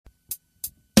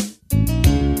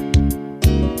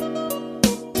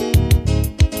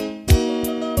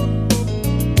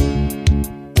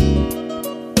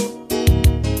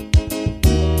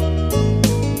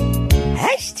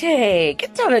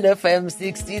Rethabile FM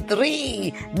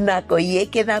 63 nako ye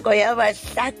ke nako ya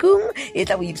bahlakong e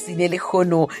tla boipsine le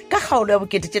kgono ka kgaolo ya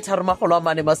bokete tše tharomagolo a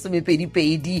mane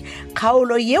masomepedipedi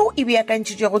kgaolo yeo e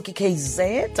beakantšitšwego ke KZ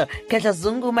Ketla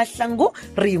Zungu Mahlangu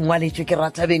re ngwaletšwe ke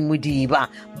Rathabeng Modiba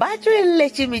ba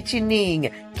tšweletše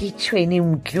metšhineng ke Tšhweni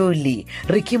Mtloli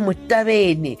re ke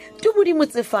Motabene Tubudi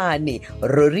Motsefane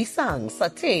Rorisang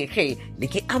Sathege le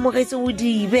ke Amogetse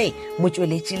Modibe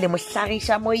motšweletši le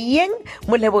mohlagiša moyeng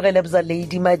molebogele bza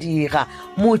Lady Madira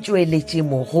motšweletši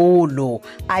mogolo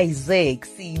Isaac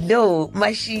Silo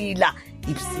Mashila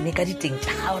ipsine ka diteng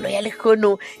tša kgaolo ya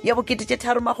lekgono ya bokete tše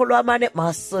tharomagolo a mane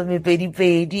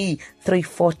masomepedipedi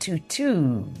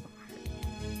 3422.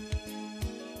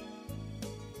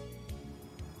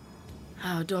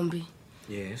 Dombi.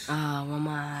 Yes.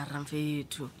 Mama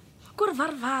Ramfetu. Kur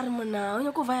var mona, o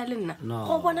nyako vaya le nna. No.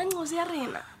 Go bona ngozi ya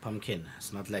rena. Pumpkin,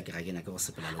 it's not like I can go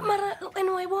sepela lo. Mara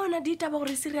anyway bona ditaba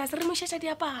gore serious re moshesha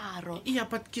diaparo. Yeah,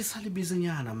 but ke sale busy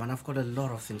nyana, man. I've got a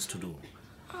lot of things to do.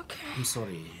 Okay. I'm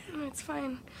sorry. No, it's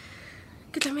fine.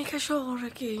 Ke tla make sure gore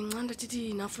ke nganda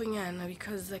tidi na fonyana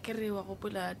because ke re wa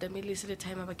gopola damele le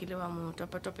time ba ke le wa mo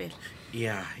topela.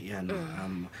 Yeah, no.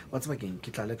 What's again?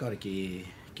 Ke tla le ka gore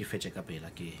ke fetše ka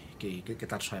pela ke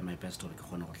tla try my best gore ke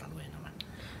gone go tla le wena man.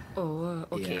 Oh,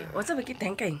 okay. Yeah. What's up ke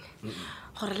tankang?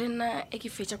 Gore le nna e ke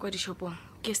fetša kwa di shopong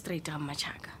ke straight ga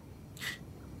machaka.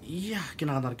 Yeah, ke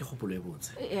nagana ke gopolo e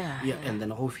botse. Yeah. And then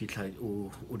go fitla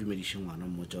o dumediše ngwana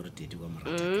mo tša gore tedi wa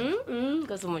morata.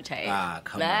 Ka se mochae.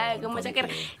 Come Na on, ka mocha come ke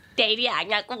on. daddy a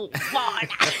nya go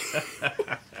bona.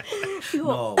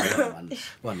 No,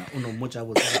 bona o no motša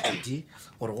botse tedi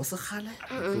gore go se gale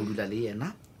go dula le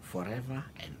yena forever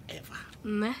and ever.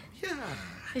 Nne?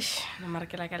 Yeah. Eish, na mara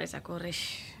ke la ka letša kore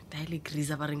daily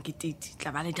greaser ba reng ke titi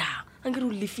tla ba le da. Angere o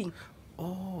living.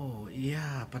 Oh,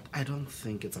 yeah, but I don't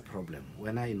think it's a problem.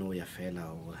 When I know ya fela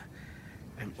or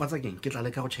what's again, ke tla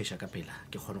le ka go tšhaiša ka pela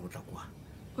ke kgone go tla kwa.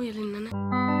 O ye le nna.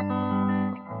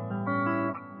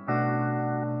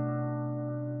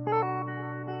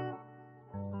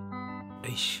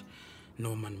 Eish.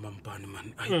 No man mampane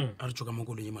man. Ai, a re tšoka mo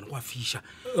kolong man go a fiša.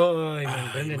 Oi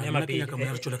man bene ne Nna ke mapedi. nyaka mo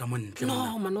ya re tšwele ka mo ntle.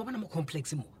 No man o bana mo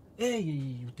complex mo. O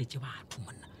tetse batho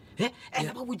monna.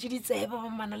 Ela ba botse ditsebe ba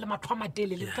mana le matho a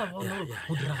matele le tsa bona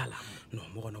go diragala. No,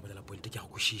 mo gona go bolela point ke a go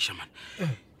kwešiša man.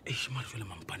 Eish, mara jwale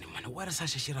mampane man. Wa re sa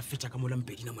shešira fetša ka mo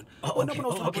lampedi na man. Bona bona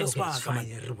o tshwara gore sebaka man.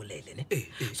 Re bolele ne.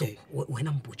 So,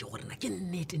 wena mpotse gore na ke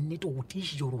nnete o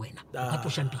tišitše gore wena o ka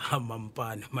tlošampedi.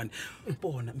 Mampane man.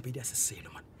 Bona mpedi a se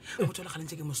selo man. Motho le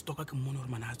galentse ke mo stoka ke mmone gore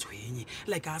mana a tshwenye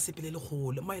like a sepele le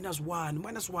gole -1 man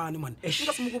nka se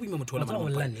mo go boima motho Wa la tseba go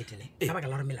lla man nnete ne ka baka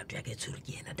la gore melato ya ka e tshwere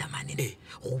ke ena damane ne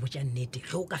go botša nnete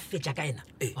ge o ka fetša ka ena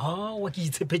wa ke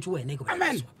itshepetse wena ke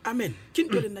amen ke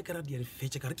ntho le nna ke ra di re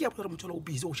fetse ka re ke ya gore motho la o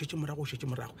busy o šetse morago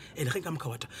ene ge nka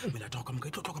mokgawata melato ga ka moka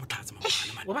e tlo tloka botlhatse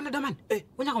mampane man wa bana damane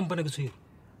o nyaka mpona ke tshwere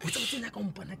o tsebotse nyaka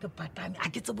mpona ke patame a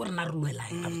ke tsebe gore na re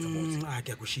lwelaeng a botsebotse a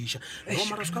ke a kwešiša no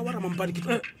mara se ka wa ra mampane ke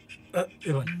tlo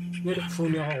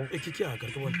phone ya gago ke ya ka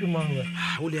re ke bona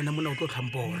o le ena mona o tlo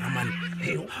tlhampora man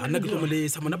nna ke tlo mo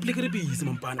lesa mona pele ke re busy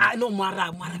mampane no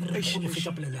moara re go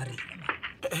fetša polelo ya rena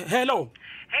hello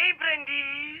Hey Brandy.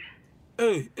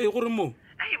 gore mo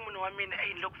Hey mona wa mina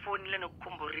look phone le no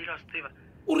kukhomborile wasitseba.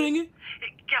 o reng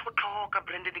Ke a go tlhoka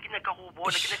Brandy ke nyaka go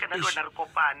bona ke nyaka na le wena re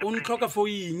kopane. o ntlhoka for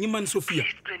eng man Sophia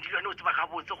Yes Brandy le wena o tseba ga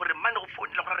botse gore man go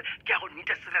phone le gore ke a go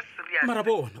nita serious. mara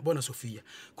bona Sophia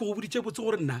ke go boditše botse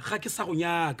gore nna ga ke sa go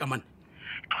nyaka man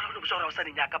Ka go no botsa o sa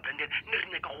nyaka Brandy ne re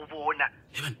nyaka go bona.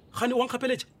 man gane wa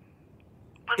nkgapeletša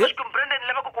Ba go Brandy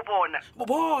le ba go bona.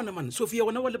 bona man Sophia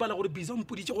wena wa lebala gore bisa o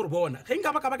mpoditše gore bona ge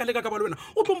nka baka le ka ba le wena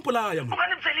o tlo mpolaya man Ba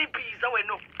ne tsele biza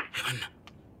wena. banna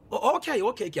okay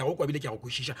ke a go kwabile ke a go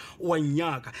kwešiša wa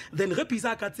nnyaka then ge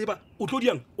bisa a ka tseba o tlo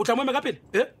diang o tla moema ka pele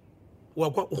wa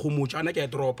kwa o gomotšana ke a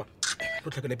dropa tlo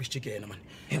tlhakela pisitše ke ena man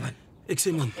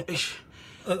exenon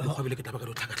kwabile ke tla baka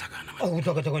di o tlhakatlhakana man o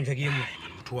tlhokatlhokantswa ke mo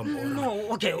motho wa mpona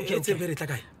no okay tsebe re tla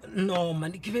kae no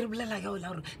man ke be re bolela ka ola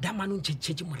gore damane o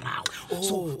ntšhetšhetše morago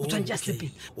so o tshwanetse a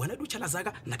slepeng wena dutšhala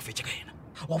zaka nna ke fetse ka ena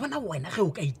wa bona wena ge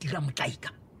o ka itira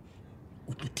motlaika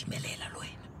o tlo timelela le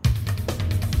wena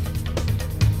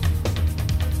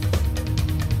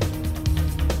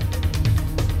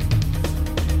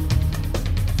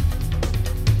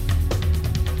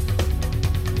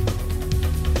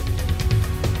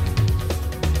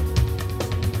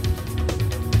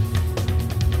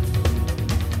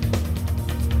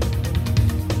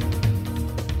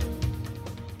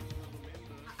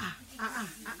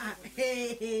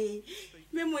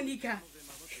Me Monica.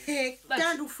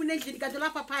 Kanti ufuna endlini kanti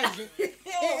lapha phandle.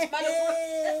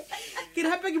 ke re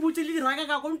gape ke botse le diraka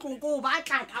ka ko ntlong ko o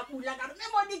batla ka pula ka re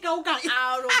Monica o kae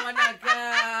ao ngwanaka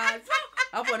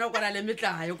a bona o kwana le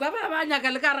metlayo kwa ba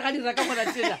nyaka le ka re ga dira ka bona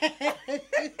tela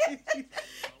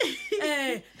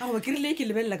a go ke rile ke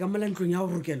lebelela ka molantlong ya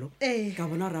go rokelo ka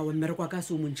bona ra wa mmereko ka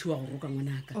se o montšhi wa go roka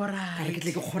ngwanaka ka re ke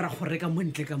tle ke kgora gore ka mo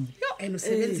ntle ka mo eno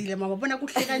sebenzile mama bona ko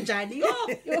tleka njani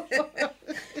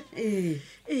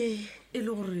e le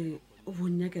gore o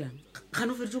bonyakelang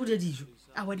gane o feditse go dia dijo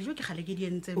a wa dijo ke gale ke di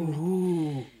entse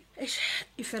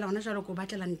e fela gona jalo ko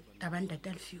batlelang tabang date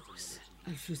Alfios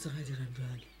ga dirang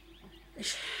jale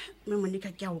mme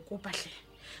Monica ke a o kopahle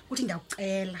uthi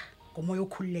ndiyakucela ngomoya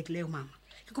okhululekileyo mama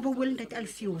ke kopa ubuele ntate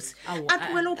Alfios a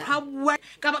tlogele o phwa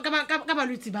ka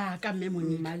balwetsi ba ka mme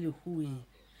Monica malehui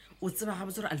o tseba ga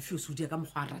botse gore Alfios o dia ka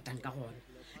mokgwa a ratang ka gona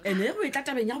ene go e tla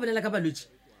tabeng ya go bolela ka balwetsi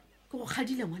ke go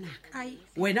kgadile ngwanaka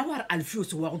wena go re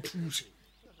Alfios wa go thuša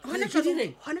gona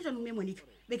jalo mme Monica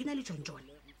be ke na le John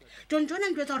a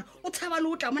ntwetsa gore o tshaba le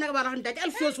o tla mona ka ba ra ntate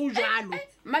Alfios o jalo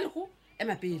malego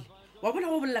ema pele wa bona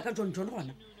go bolela ka John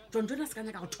gona John a se ka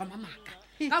nyaka go thoma maka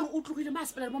ka re o tlogile ma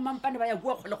sepela mo mampane ba ya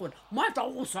bua kgole gona mo a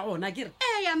tswa go swa gona ke re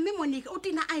ya mme Monica o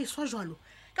tina a iswa jalo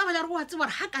ka ba le re go a tseba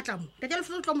re ha ka tla mo ntate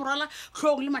Alfios o tla morala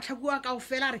tlhong le matlhaku a ka o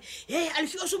fela re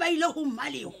Alfios ba ile go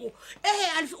mmalego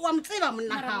Alfios wa mtseba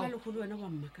monna gago le wena wa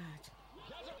mmakatša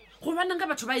go banang ka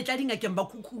batho ba e tla dingakeng ba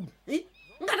khukhula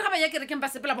nkane ga ba ya kerekeng ba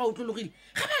sepela ba otlologile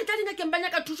ga ba e tla dingakeng ba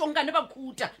nyaka thuso nkane ba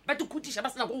khuta ba dikhutiša ba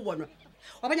sena go bonwa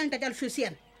wa banyang ntate Alfios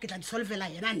yena ke tla di solvela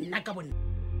yena nna ka bonna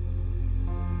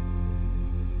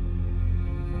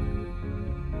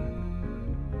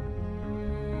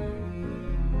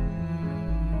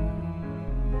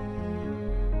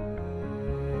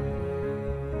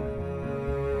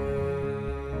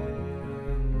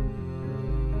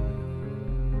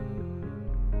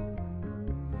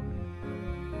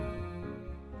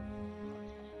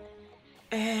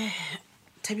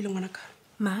Thabile ngwanaka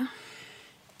ma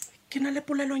ke na le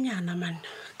polelonyana man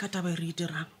ka taba e re e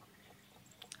dirang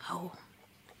ao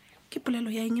ke polelo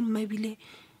ya eng mma ebile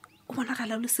o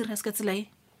bonagala o le serious ka tsela e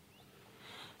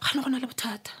gane go na le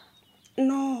bothata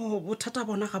no bothata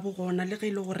bona ga bo gona le ge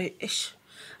e le gore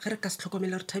ge re ka se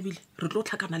tlhokomele re Thabile re tlo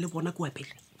tlhakana le bona kua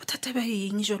pele bothata ba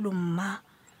eng jalo mma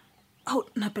ao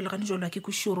nna pele gane jalo a ke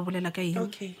ko sure o bolela ka eng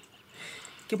okay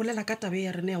ke bolela ka tabe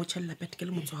ya rena ya o tšhelela petke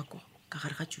le motswako ka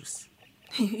gare ga juice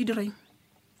e diraeng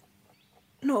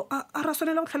no a ra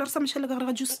swanela go tlhola re sa motšhelela ka gare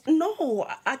ga juice no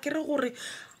a ke re gore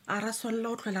a ra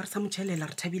swanela go tlhola re sa motšhelela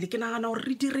re Thabile ke nagana gore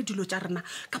re dire dilo tša rena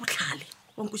ka botlhale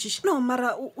wa nkwešiša no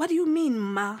mara what do you mean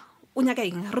ma o nyaka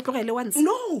eng re tlogele once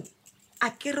no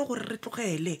a ke re gore re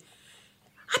tlogele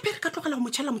gape re ka tlogela go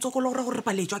motšhelela motswako le gore gore re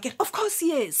paletswa ke of course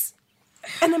yes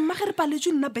ande mma ge re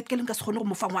paletswe nna Badgirl nka se kgone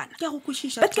go mofa ngwana ke a go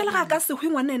kwešiša Badgirl ga a ka se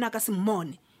hwe ngwana ena a ka se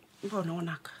mmone bona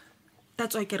onaka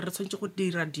that's why ke re tshwanetse go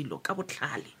dira dilo ka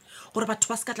botlhale gore batho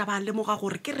ba se ka tla ba lemoga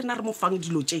gore ke rena re mo fang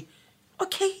dilo tše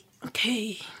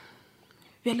okay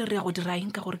bjale re ya go dira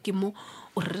eng ka gore ke mo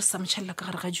o re sa motšhelela ka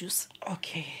gare ga juice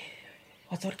okay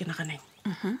wa tsa gore ke naganeng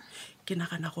ke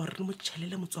nagana gore re mo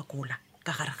tšhelele motswakola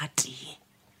ka gare ga tee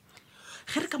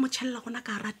ge re ka mo tšhelela gona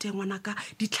ka gara tee ngwanaka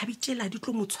ditlhabi tšela di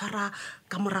tlo mo tshwara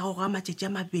ka morago ga matšatši a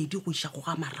mabedi go iša go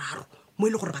ga mararo mo e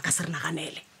le gore ba ka se re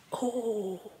naganele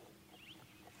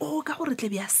ka gore tle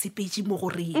be a sepetše mo go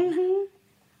rena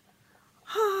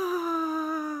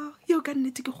yo ka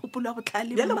nnete ke kgopolo ya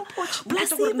botlhale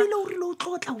plus ebile o rile o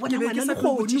tlotla bona ngwana le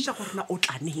kgoneša gorena o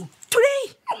tlaneng today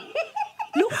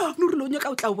le kgone o rile o nyaka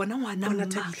o tla o bona ngwana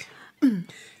Thabile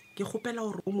ke kgopela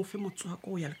gore o mofe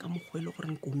motswako o ya le ka mokgwele gore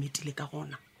nko o metile ka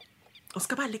gona o se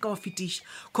ka ba leka wa fetiša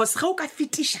cause ge o ka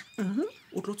fetiša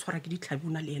o tlo tshwara ke ditlhabi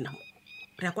o na le ena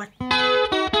re ya kwa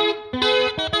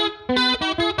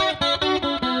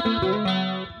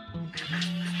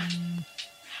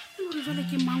jale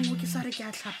ke mango ke sa re ke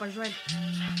a tlhapa jale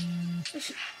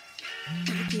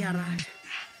ke ya rala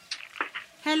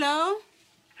hello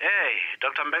hey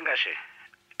Dr. Mbengashe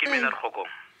ke mina re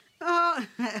kgokong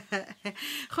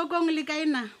kgokong le kae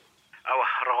na awa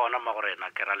re gona ma gore ena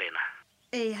ke ra lena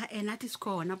ena ti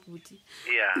sikhona buti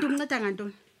yeah ndimnceda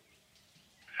ngantoni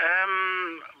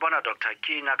bona doctor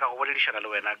ke nyaka go boledišana le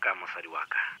wena ka mosadi wa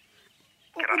ka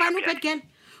ubani uBadgirl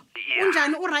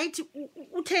unjani uright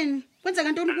utheni kwenza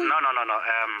ngantoni kuyo no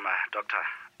doctor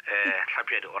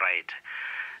tlhapiadi o right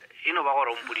ino ba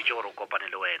gore o mpoditše gore o kopane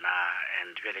le wena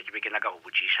and bjale ke be ke nyaka go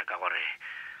botšiša ka gore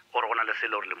gore go na le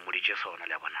selo gore le mmoditše sona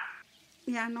le ya bona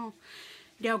ya no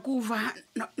ndiyakuva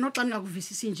no xa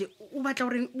ndingakuvisisi nje ubatla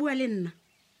gore bua le nna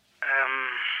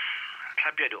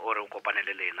tlhapiadi o re o kopane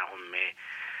le lena gomme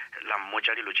la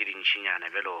mmotša dilo tše dintšhinyana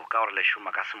bjalo ka gore le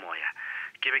šoma ka semoya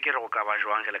ke be ke re go ka ba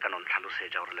jwang ge le ka no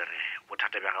ntlhalosetša gore le re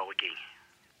bothata bja gago keng.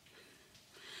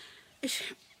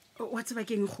 wa tseba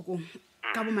keng kgokong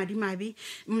ka bomadimabe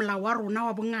molao wa rona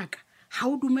wa bongaka ga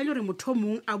o dumele gore motho o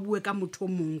mongwe a bue ka motho o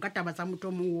mongwe ka taba tsa motho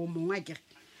o mongwe o mongwe a kere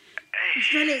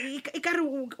jale e ka re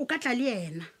o ka tla le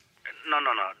ena. No,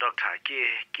 doctor,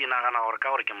 ke nagana gore ka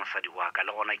gore ke mosadi wa ka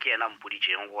le gona ke ena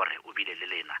mpoditšeng gore o bile le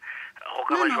lena go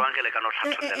ka ba jwang ge le ka no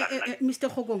tlhatholela. Mr.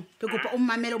 Kgokong ke kopa o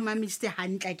mmamele o mmamisitse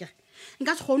gantle kere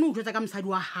nka se kgone go jwetsa ka mosadi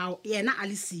wa gago yena a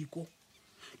le siko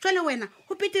jale wena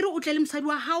go petere o tle le mosadi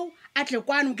wa gago a tle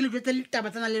kwano ke le jwetse le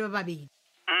taba tsana le ba babedi.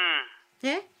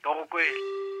 Ka go kwele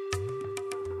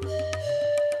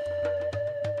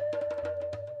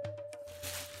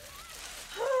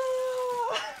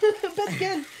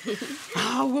Badgirl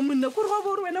wa monna kore wa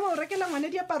bore wena wa o rekela ngwane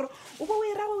diaparo o bo o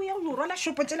e rago o ya go rola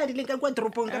shopo tsela di leng ka kwa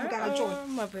toropong ka boka ga tsone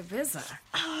mabebeza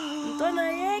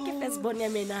ntona ye ke firstborn ya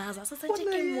menaza sa santse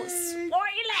ke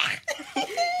mospoile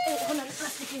go na le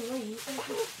plastic engwe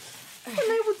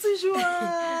ona e botse jwang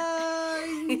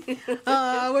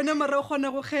wena mara o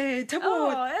kgona go kgetha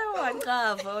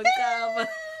wankaba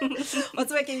wa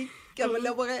tseba ke a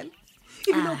molebogela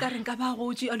ebile o ka reng ka ba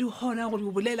gotse a di kgona gore o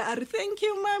bolela a re thank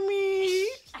you mommy.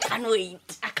 I can't wait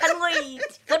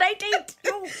for night date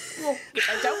ke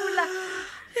tla jabula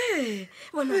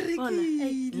bona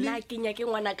nna ke nya ke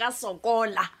ngwana ka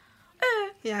sokola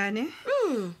yane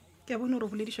ke a bona gore o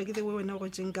boledišwa ke tsewe wena go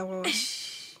tseng ka gona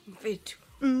mfethu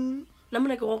nna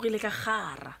mona ke gogile ka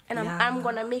gara and I'm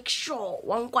gonna make sure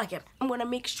wankwa kere I'm gonna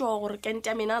make sure gore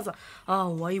kente ya menaza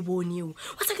wa e bone eo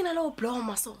wa sa ke na le o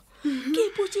bloma so ke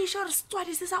ipotšiša gore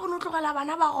setswadi se sa gone o tlogela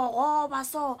bana ba gogoba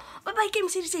so ba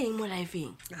ikemiseditseng mo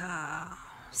lifeng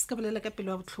se ka bolela ka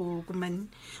pelo wa botlhoko mane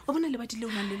wa bona lebadi le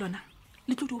o nang le lona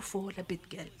le tlo di o fola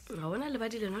Badgirl ga bona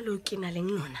lebadi lena leo ke na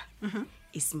leng lona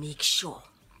is make sure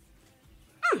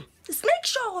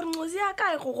gore ncozi ya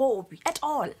ka e gogobe at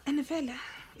all and fela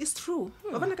it's true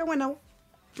wa bona ka ngwanao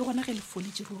ke gona ge le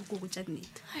foletse go go tša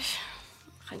nnete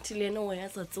gantsi le ena o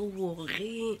ya tsa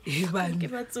gore ke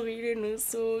ba tsogile no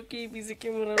so ke busy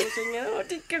ke moralošanyana o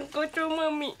dikenkotlo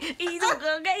mami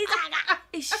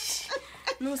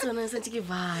no sona santse ke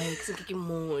vibe se ke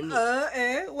mone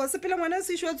wa sepela ngwana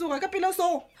se šwa tsoga ka pela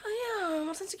so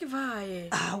mo santse ke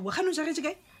vibe wa gano jagetse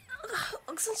kae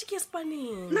ke santse ke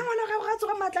Spaneng nna ngwana ga ga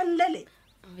tsoga matla nlele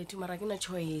vethu mara ke na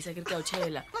choice ke ka o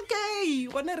tshela okay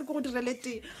gona re go direle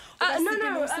te no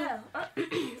nna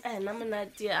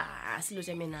monate a selo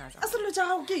tša menaza a selo tša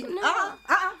gago ke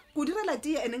go direla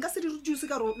te ene nka se di juice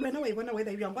ka ro wena wa e bona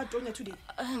weather yang ba tonya today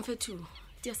mfethu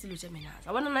tia selo tša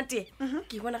menaza bona nna te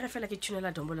ke bona ge fela ke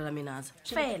tshunela dombola la menaza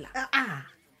fela a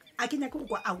ke nyake go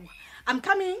kwa aua I'm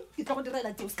coming ke tlo go direla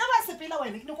te ska ba sepela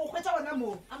wena ke go gwetsa wena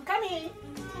mo I'm coming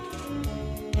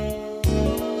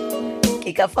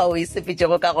ke ka fa o e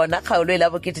sepetšego ka gona kgaolo e la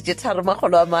bokete tše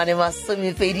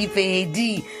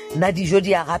 320 nna dijo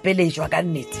di a gapeletšwa ka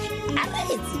nnete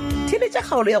aretse theletša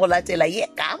kgaolo ya go latela ye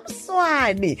ka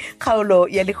moswane kgaolo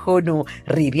ya lekgono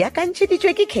re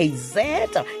beakantšheditšwe ke KZ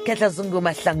Ketlazungu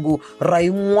Mahlangu ra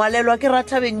ingwalelwa ke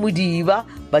Rathabeng Modiba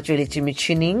ba tšweletše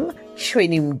metšhining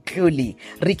Shweni Mtluli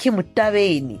Riki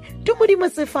Mutabeni Tumudi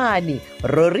Mosefane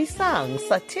Rorisang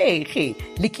Sathege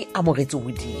le ke amogetse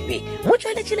Modibe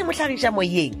motsweletši le mohlagiša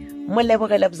moyeng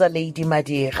molebogela bza Lady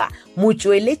Madira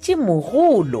motsweletši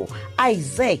mogolo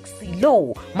Isaac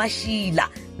Silo Mashila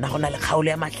na gona le kgaolo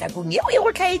ya mahlakong yeo e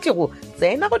go tlhaetšego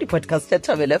tsena go di-podcast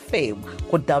tša Rethabile FM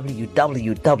go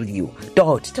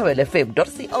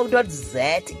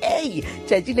www.rethabelefm.co.za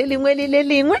tšatši le lengwe le le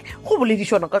lengwe go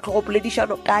boledišana ka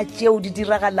tlhogopoledišano ka tšeo di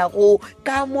diragalago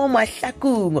ka mo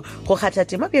mahlakong go kgatha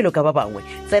tema bjelo ka ba bangwe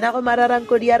tsena go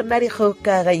mararankodi ya rena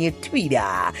dikgokaganye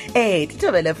Twitter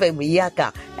Rethabile FM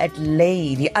yaka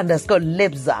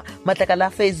 @lady_lebza matlakala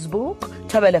Facebook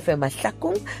Rethabile FM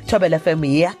mahlakong Rethabile FM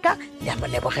yaka ya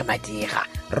moleboge Madira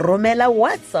romela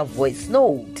WhatsApp voice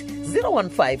note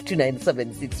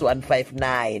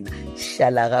 01529766159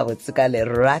 shala gabotse ka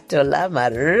lerato la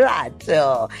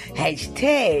marato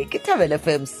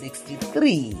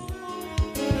 #ThabeleFM63